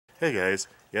Hey guys,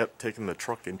 yep, taking the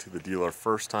truck into the dealer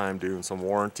first time, doing some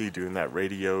warranty, doing that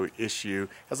radio issue.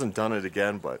 Hasn't done it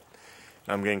again, but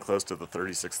I'm getting close to the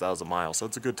 36,000 miles, so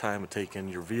it's a good time to take in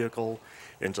your vehicle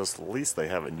and just at least they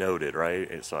have it noted,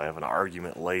 right? So I have an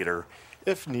argument later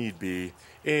if need be.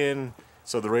 And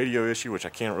so the radio issue, which I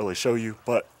can't really show you,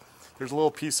 but there's a little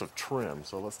piece of trim,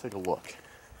 so let's take a look.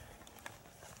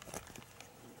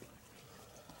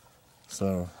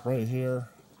 So right here,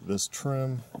 this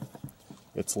trim,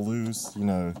 it's loose. You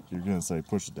know, you're gonna say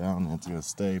push it down and it's gonna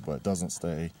stay, but it doesn't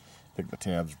stay. I think the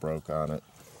tabs broke on it,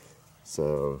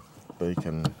 so they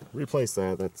can replace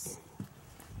that. That's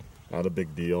not a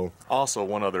big deal. Also,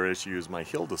 one other issue is my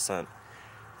hill descent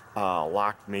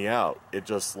locked me out. It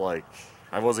just, like,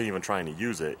 I wasn't even trying to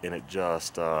use it, and it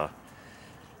just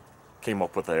came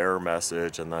up with an error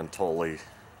message and then totally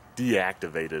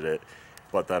deactivated it.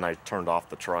 But then I turned off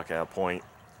the truck at a point,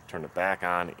 turned it back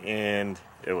on, and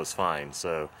it was fine.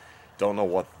 So don't know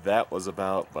what that was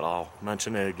about, but I'll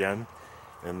mention it again,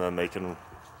 and then they can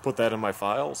put that in my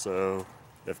file. So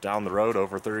if down the road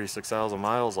over 36,000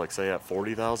 miles, like say at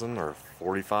 40,000 or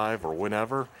 45 or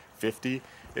whenever, 50,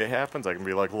 it happens, I can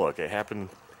be like, look, it happened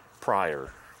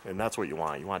prior. And that's what you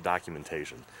want. You want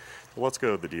documentation. So let's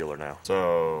go to the dealer now.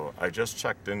 So I just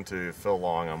checked into Phil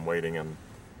Long. I'm waiting in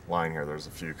line here. There's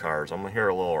a few cars. I'm here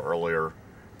a little earlier.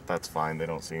 That's fine. They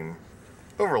don't seem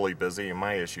overly busy, and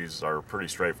my issues are pretty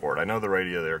straightforward. I know the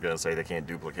radio, they're going to say they can't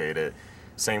duplicate it.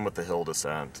 Same with the hill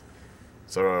descent.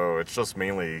 So it's just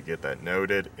mainly get that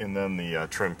noted, and then the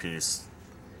trim piece.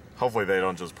 Hopefully they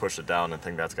don't just push it down and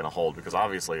think that's going to hold, because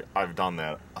obviously I've done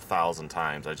that 1,000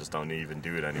 times. I just don't even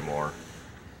do it anymore.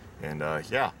 And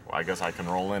yeah, well, I guess I can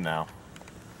roll in now.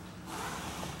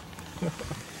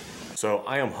 So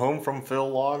I am home from Phil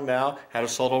Long now. Had a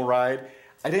shuttle ride.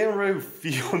 I didn't really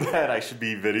feel that I should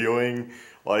be videoing,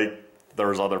 like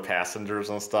there's other passengers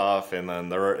and stuff, and then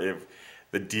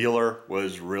the dealer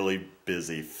was really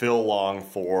busy. Phil Long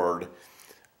Ford,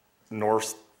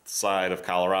 north side of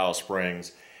Colorado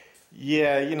Springs.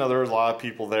 Yeah, you know, there was a lot of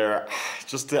people there.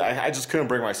 I just couldn't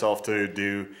bring myself to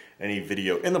do any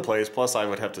video in the place. Plus, I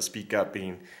would have to speak up,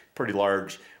 being pretty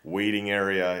large waiting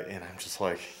area, and I'm just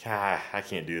like, I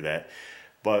can't do that.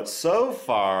 But so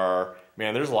far,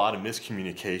 man, there's a lot of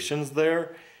miscommunications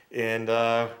there, and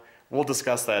we'll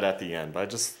discuss that at the end. But I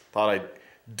just thought I'd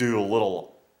do a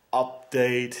little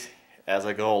update as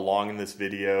I go along in this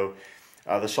video.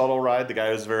 The shuttle ride, the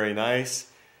guy was very nice.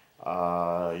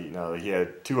 You know, he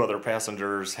had two other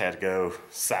passengers, had to go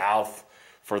south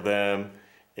for them,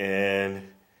 and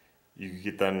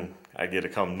I get to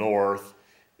come north,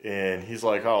 and he's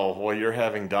like, oh, well, you're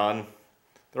having done?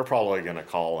 They're probably gonna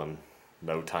call in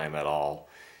no time at all,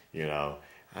 you know.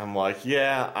 I'm like,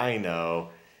 yeah, I know,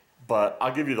 but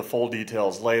I'll give you the full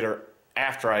details later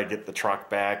after I get the truck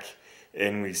back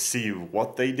and we see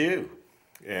what they do.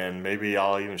 And maybe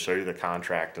I'll even show you the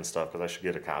contract and stuff, because I should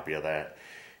get a copy of that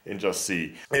and just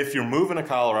see. If you're moving to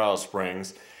Colorado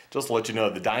Springs, just to let you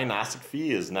know, the diagnostic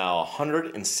fee is now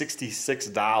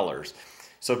 $166.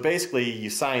 So basically you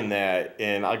sign that,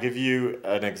 and I'll give you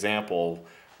an example.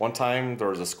 One time there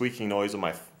was a squeaking noise on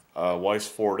my wife's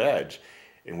Ford Edge,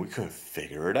 and we couldn't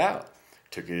figure it out.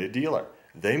 Took it to a dealer.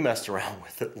 They messed around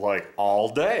with it like all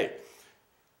day.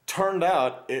 Turned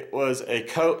out it was a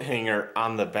coat hanger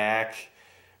on the back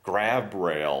grab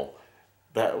rail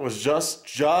that was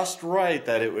just right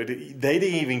that it would. They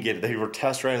didn't even get it. They were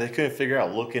test running. They couldn't figure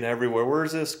out, looking everywhere,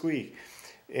 where's this squeak?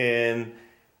 And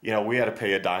you know, we had to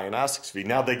pay a diagnostics fee.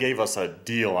 Now they gave us a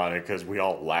deal on it because we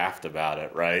all laughed about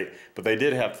it, right? But they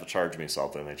did have to charge me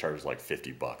something. They charged like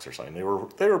 $50 or something. They were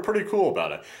pretty cool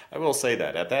about it. I will say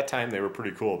that at that time they were pretty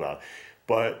cool about it.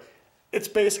 But it's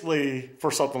basically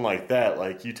for something like that.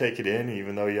 Like, you take it in,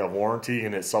 even though you have warranty,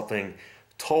 and it's something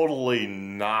totally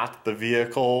not the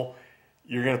vehicle,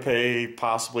 you're going to pay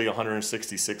possibly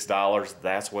 $166.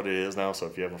 That's what it is now. So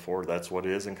if you have a Ford, that's what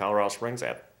it is in Colorado Springs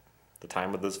at the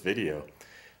time of this video.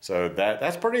 So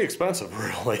that's pretty expensive,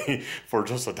 really, for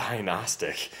just a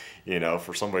diagnostic, you know,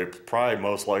 for somebody probably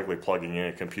most likely plugging in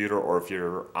a computer, or if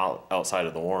you're outside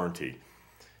of the warranty.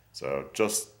 So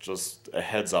just a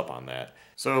heads up on that.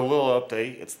 So a little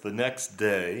update, it's the next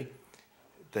day.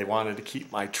 They wanted to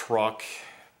keep my truck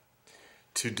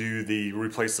to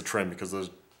replace the trim, because there's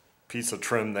a piece of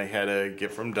trim they had to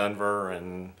get from Denver,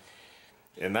 and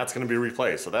that's going to be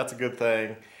replaced. So that's a good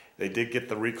thing. They did get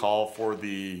the recall for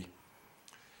the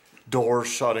door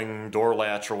shutting, door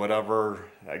latch or whatever.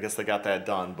 I guess they got that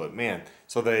done, but man,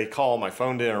 so they called, my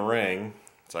phone didn't ring,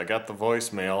 so I got the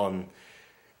voicemail and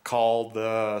called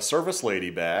the service lady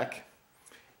back,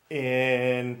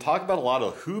 and talk about a lot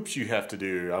of hoops you have to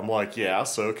do. I'm like, yeah,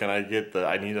 so can I get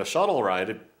I need a shuttle ride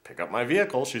to pick up my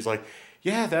vehicle. She's like,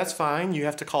 yeah, that's fine. You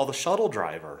have to call the shuttle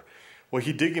driver. Well,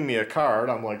 he did give me a card.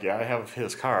 I'm like, yeah, I have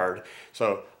his card.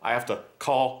 So I have to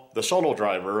call the shuttle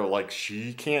driver. Like,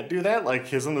 she can't do that?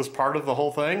 Like, isn't this part of the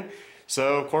whole thing?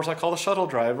 So, of course, I call the shuttle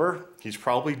driver. He's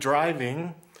probably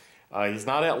driving. He's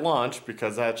not at lunch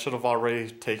because that should have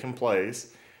already taken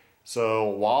place. So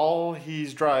while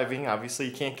he's driving, obviously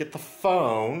he can't get the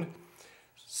phone.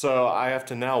 So I have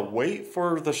to now wait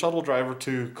for the shuttle driver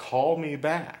to call me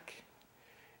back.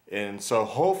 And so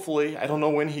hopefully, I don't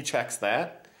know when he checks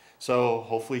that. So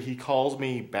hopefully he calls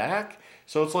me back.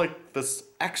 So it's like this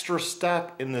extra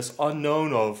step in this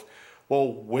unknown of,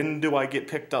 well, when do I get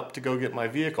picked up to go get my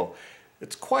vehicle?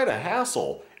 It's quite a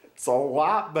hassle. It's a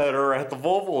lot better at the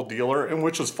Volvo dealer, and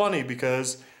which is funny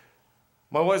because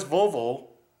my wife's Volvo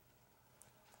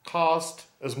cost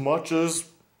as much as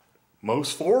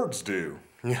most Fords do.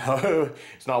 You know,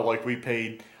 it's not like we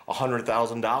paid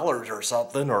 $100,000 or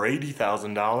something, or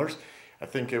 $80,000. I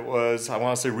think it was, I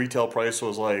want to say retail price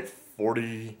was like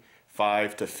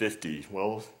 45 to 50.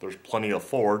 Well, there's plenty of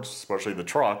Fords, especially the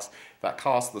trucks, that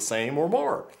cost the same or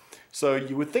more. So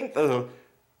you would think the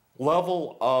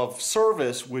level of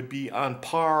service would be on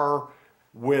par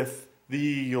with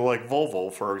the, like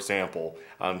Volvo, for example,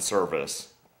 on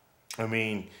service. I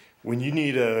mean, when you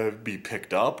need to be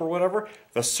picked up or whatever,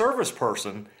 the service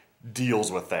person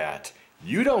deals with that.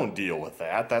 You don't deal with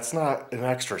that. That's not an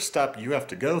extra step you have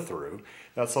to go through.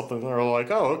 That's something they're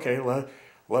like, oh, okay,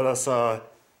 let us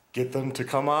get them to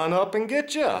come on up and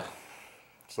get you.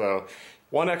 So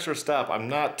one extra step I'm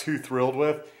not too thrilled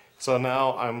with. So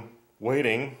now I'm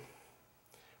waiting.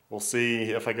 We'll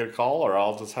see if I get a call, or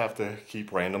I'll just have to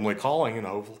keep randomly calling and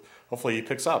hopefully he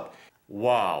picks up.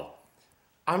 Wow.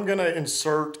 I'm gonna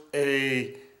insert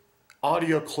a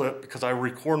audio clip because I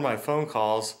record my phone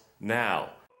calls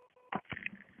now.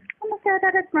 Hello, sir.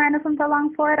 That is Miranda from the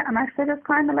Longford. I'm actually just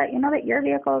calling to let you know that your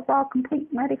vehicle is all complete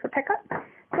and ready for pickup. If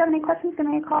you have any questions, give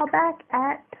me a call back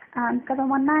at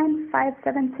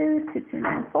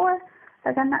 719-572-2294.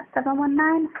 Again, that's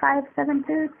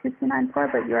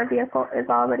 719-572-2294, but your vehicle is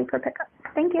all ready for pickup.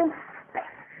 Thank you. Bye.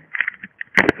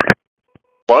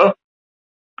 Hello?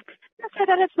 Sir,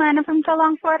 that is Miranda from the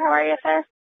Longford. How are you, sir?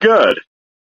 Good.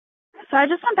 So I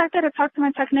just went back there to talk to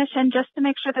my technician just to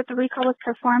make sure that the recall was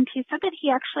performed. He said that he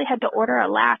actually had to order a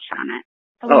latch on it,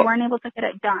 so we weren't able to get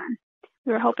it done.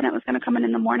 We were hoping it was going to come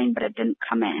in the morning, but it didn't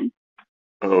come in.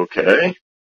 Okay.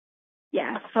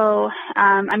 Yeah, so,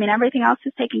 I mean, everything else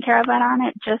is taken care of on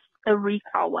it, just the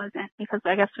recall wasn't, because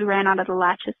I guess we ran out of the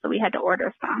latches, so we had to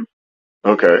order some.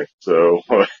 Okay, so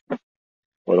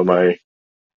what am I...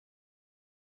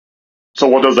 So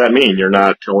what does that mean? You're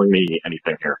not telling me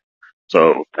anything here.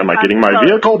 So am I getting my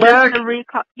vehicle back? The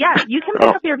recall, yeah, you can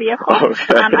pick up your vehicle.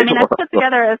 Okay. I mean, I put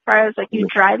together as far as like you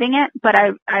driving it, but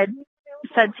I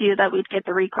said to you that we'd get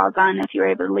the recall done if you were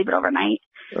able to leave it overnight.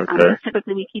 Okay.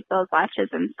 Typically we keep those latches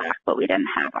in stock, but we didn't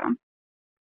have them.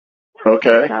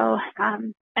 Okay. So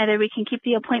either we can keep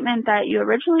the appointment that you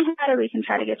originally had, or we can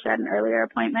try to get you at an earlier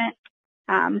appointment.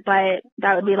 But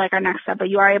that would be like our next step. But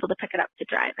you are able to pick it up to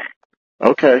drive it.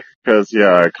 Okay, because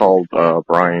yeah, I called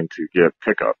Brian to get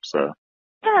pickup. So.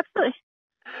 Yeah, absolutely.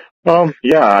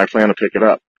 Yeah, I plan to pick it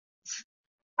up.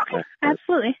 Okay,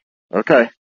 absolutely. Okay.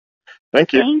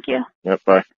 Thank you. Thank you. Yep.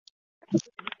 Bye.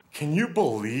 Can you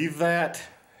believe that?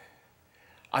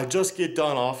 I just get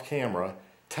done off camera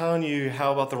telling you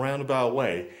how about the roundabout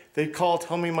way. They call,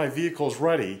 tell me my vehicle's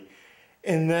ready,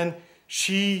 and then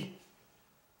she,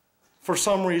 for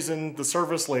some reason, the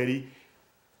service lady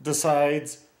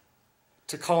decides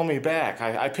to call me back.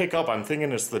 I pick up, I'm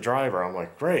thinking it's the driver. I'm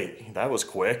like, great, that was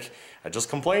quick. I just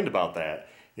complained about that.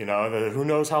 You know, who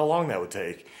knows how long that would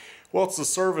take. Well, it's the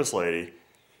service lady,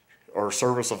 or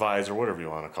service advisor, whatever you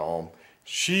want to call them.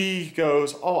 She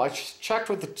goes, oh, I checked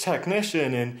with the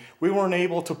technician and we weren't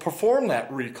able to perform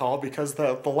that recall because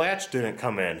the latch didn't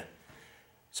come in.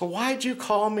 So why'd you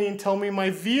call me and tell me my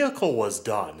vehicle was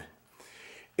done?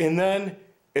 And then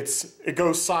it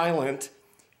goes silent,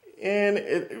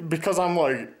 and because I'm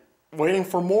like waiting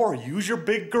for more. Use your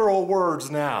big girl words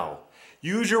now.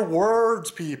 Use your words,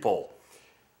 people.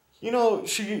 You know,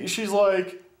 she's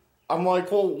like, I'm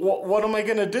like, well, what am I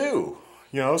gonna do?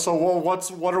 You know, so well,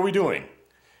 what are we doing?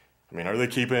 I mean, are they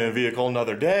keeping a vehicle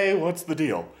another day? What's the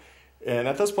deal? And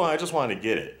at this point, I just wanted to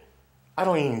get it. I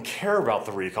don't even care about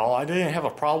the recall. I didn't have a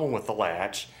problem with the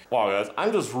latch. Wow, guys,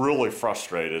 I'm just really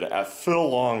frustrated at Phil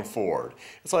Long Ford.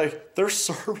 It's like, their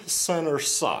service center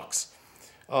sucks.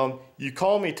 You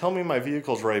call me, tell me my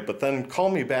vehicle's right, but then call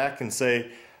me back and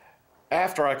say,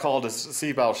 after I called a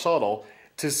seatbelt shuttle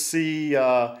to see,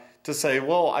 to say,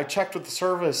 well, I checked with the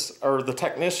service or the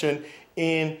technician,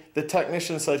 and the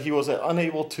technician said he was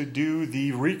unable to do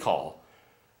the recall.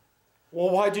 Well,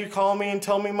 why'd you call me and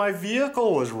tell me my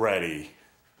vehicle was ready?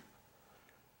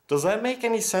 Does that make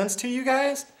any sense to you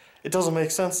guys? It doesn't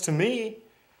make sense to me.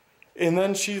 And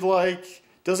then she like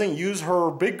doesn't use her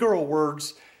big girl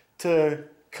words to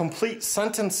complete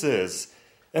sentences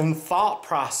and thought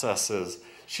processes.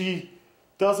 She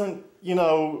doesn't, you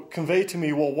know, convey to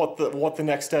me, well, what the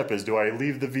next step is. Do I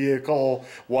leave the vehicle?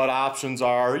 What options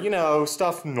are? You know,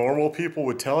 stuff normal people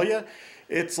would tell you.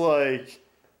 It's like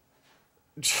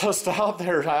just out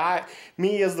there.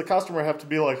 Me as the customer have to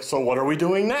be like, so what are we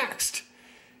doing next?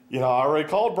 You know, I already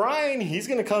called Brian. He's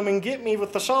going to come and get me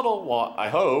with the shuttle. Well, I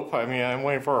hope. I mean, I'm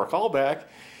waiting for a call back.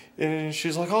 And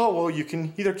she's like, oh, well, you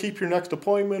can either keep your next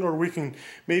appointment or we can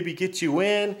maybe get you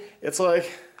in. It's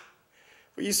like,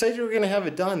 but you said you were going to have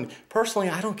it done. Personally,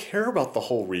 I don't care about the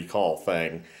whole recall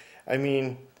thing. I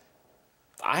mean,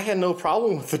 I had no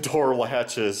problem with the door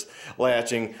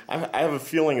latching. I have a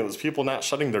feeling it was people not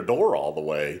shutting their door all the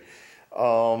way.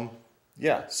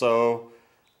 Yeah, so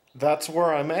that's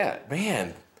where I'm at.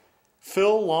 Man,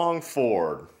 Phil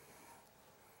Longford.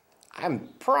 I'm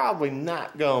probably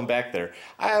not going back there.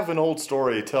 I have an old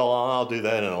story to tell. I'll do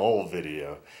that in an old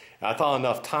video. I thought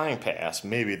enough time passed,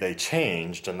 maybe they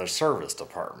changed in their service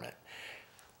department.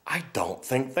 I don't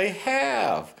think they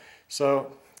have.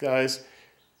 So, guys,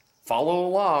 follow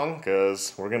along,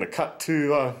 because we're going to cut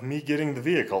to me getting the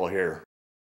vehicle here.